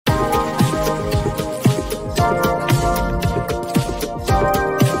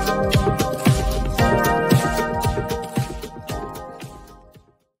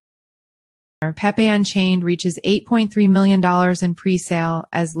Pepe Unchained reaches $8.3 million in pre-sale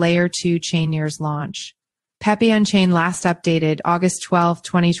as Layer 2 chain nears launch. Pepe Unchained last updated August 12,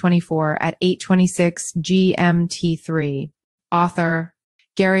 2024 at 8:26 GMT3. Author,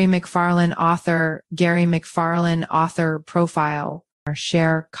 Gary McFarlane. Author, Gary McFarlane. Author profile.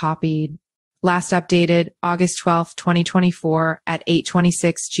 Share copied. Last updated August 12, 2024 at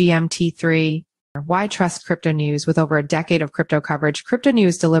 8:26 GMT3. Why trust Cryptonews? With over a decade of crypto coverage,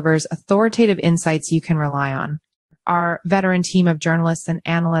 Cryptonews delivers authoritative insights you can rely on. Our veteran team of journalists and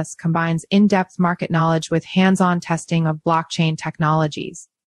analysts combines in-depth market knowledge with hands-on testing of blockchain technologies.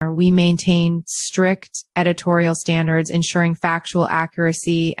 We maintain strict editorial standards, ensuring factual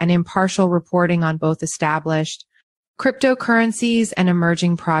accuracy and impartial reporting on both established cryptocurrencies and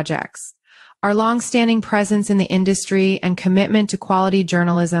emerging projects. Our long-standing presence in the industry and commitment to quality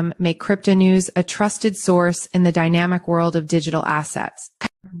journalism make Cryptonews a trusted source in the dynamic world of digital assets.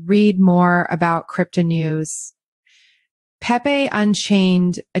 Read more about Cryptonews. Pepe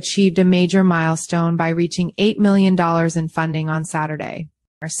Unchained achieved a major milestone by reaching $8 million in funding on Saturday.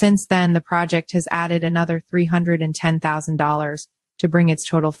 Since then, the project has added another $310,000 to bring its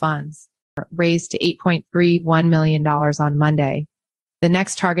total funds, raised to $8.31 million on Monday. The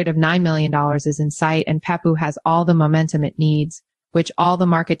next target of $9 million is in sight, and Pepe has all the momentum it needs, which all the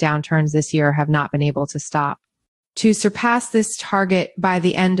market downturns this year have not been able to stop, to surpass this target by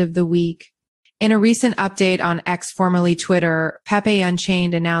the end of the week. In a recent update on X, formerly Twitter, Pepe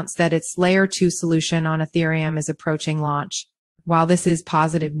Unchained announced that its Layer 2 solution on Ethereum is approaching launch. While this is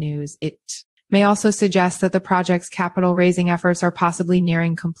positive news, it may also suggest that the project's capital raising efforts are possibly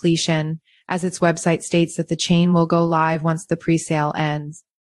nearing completion, as its website states that the chain will go live once the presale ends.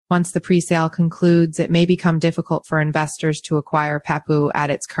 Once the presale concludes, it may become difficult for investors to acquire Pepe at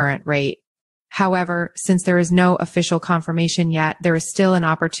its current rate. However, since there is no official confirmation yet, there is still an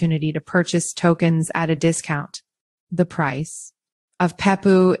opportunity to purchase tokens at a discount. The price of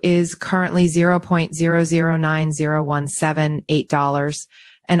Pepe is currently $0.0090178,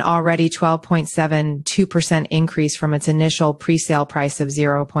 an already 12.72% increase from its initial presale price of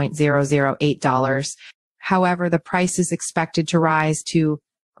 $0.008. However, the price is expected to rise to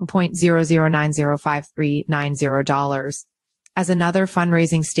 $0.0090539 as another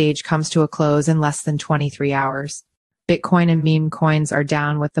fundraising stage comes to a close in less than 23 hours. Bitcoin and meme coins are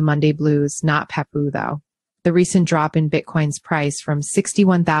down with the Monday blues, not Pepe though. The recent drop in Bitcoin's price from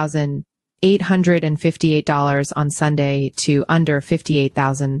 $61,858 on Sunday to under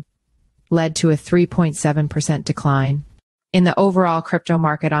 $58,000 led to a 3.7% decline. In the overall crypto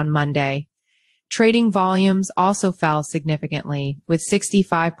market on Monday, trading volumes also fell significantly, with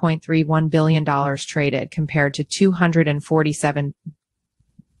 $65.31 billion traded compared to $247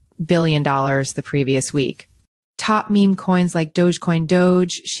 billion the previous week. Top meme coins like Dogecoin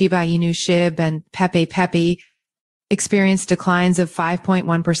Doge, Shiba Inu SHIB, and Pepe experienced declines of 5.1%,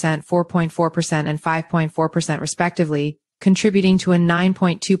 4.4%, and 5.4% respectively, contributing to a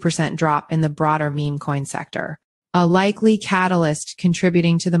 9.2% drop in the broader meme coin sector. A likely catalyst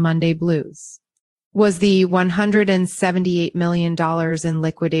contributing to the Monday blues was the $178 million in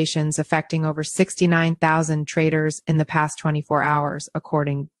liquidations affecting over 69,000 traders in the past 24 hours,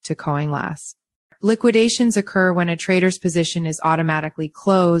 according to CoinLast. Liquidations occur when a trader's position is automatically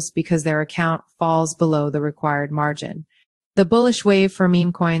closed because their account falls below the required margin. The bullish wave for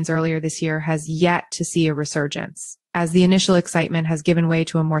meme coins earlier this year has yet to see a resurgence, as the initial excitement has given way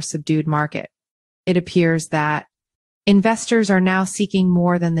to a more subdued market. It appears that investors are now seeking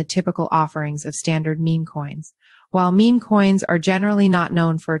more than the typical offerings of standard meme coins. While meme coins are generally not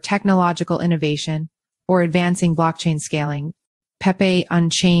known for technological innovation or advancing blockchain scaling, Pepe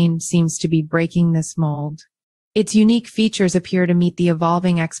Unchained seems to be breaking this mold. Its unique features appear to meet the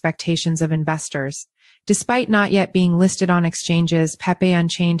evolving expectations of investors. Despite not yet being listed on exchanges, Pepe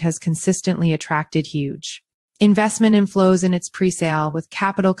Unchained has consistently attracted huge investment inflows in its presale, with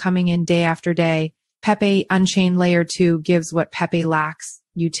capital coming in day after day. Pepe Unchained Layer 2 gives what Pepe lacks: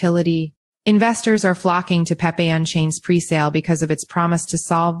 utility. Investors are flocking to Pepe Unchained's presale because of its promise to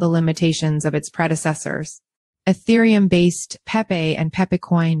solve the limitations of its predecessors. Ethereum-based Pepe and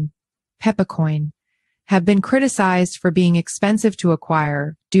Pepecoin have been criticized for being expensive to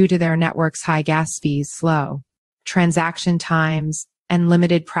acquire due to their network's high gas fees, slow transaction times, and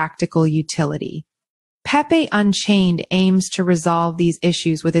limited practical utility. Pepe Unchained aims to resolve these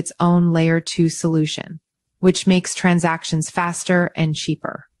issues with its own Layer 2 solution, which makes transactions faster and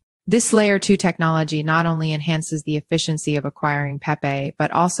cheaper. This Layer 2 technology not only enhances the efficiency of acquiring Pepe, but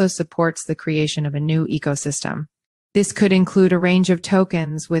also supports the creation of a new ecosystem. This could include a range of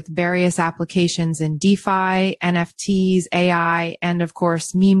tokens with various applications in DeFi, NFTs, AI, and of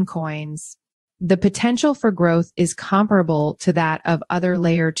course, meme coins. The potential for growth is comparable to that of other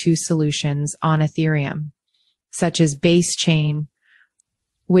layer 2 solutions on Ethereum, such as Base Chain,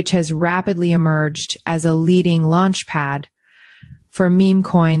 which has rapidly emerged as a leading launchpad for meme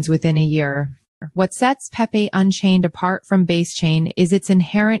coins within a year. What sets Pepe Unchained apart from Base Chain is its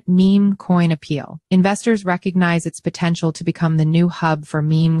inherent meme coin appeal. Investors recognize its potential to become the new hub for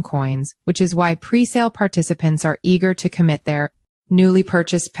meme coins, which is why presale participants are eager to commit their newly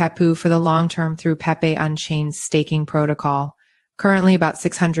purchased Pepe for the long term through Pepe Unchained's staking protocol. Currently about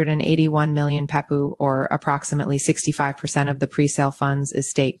 681 million Pepe, or approximately 65% of the presale funds, is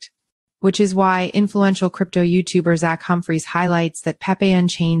staked, which is why influential crypto YouTuber Zach Humphreys highlights that Pepe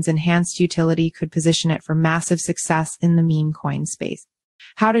Unchained's enhanced utility could position it for massive success in the meme coin space.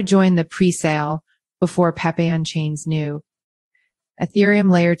 How to join the presale before Pepe Unchained's new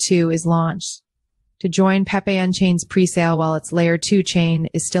Ethereum Layer 2 is launched. To join Pepe Unchained's presale while its Layer 2 chain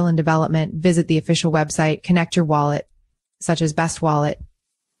is still in development, visit the official website, connect your wallet, such as Best Wallet,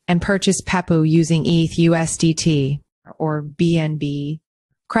 and purchase Pepe using ETH USDT or BNB.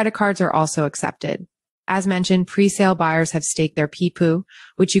 Credit cards are also accepted. As mentioned, presale buyers have staked their Pepe,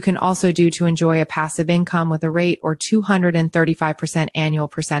 which you can also do to enjoy a passive income with a rate or 235% annual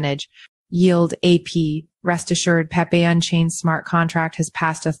percentage yield AP. Rest assured, Pepe Unchained smart contract has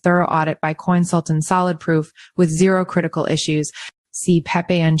passed a thorough audit by CoinSultan Solid Proof with zero critical issues. See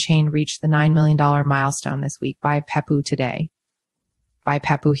Pepe Unchained reach the $9 million milestone this week. Buy Pepe today. Buy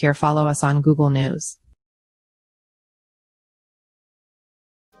Pepe here. Follow us on Google News.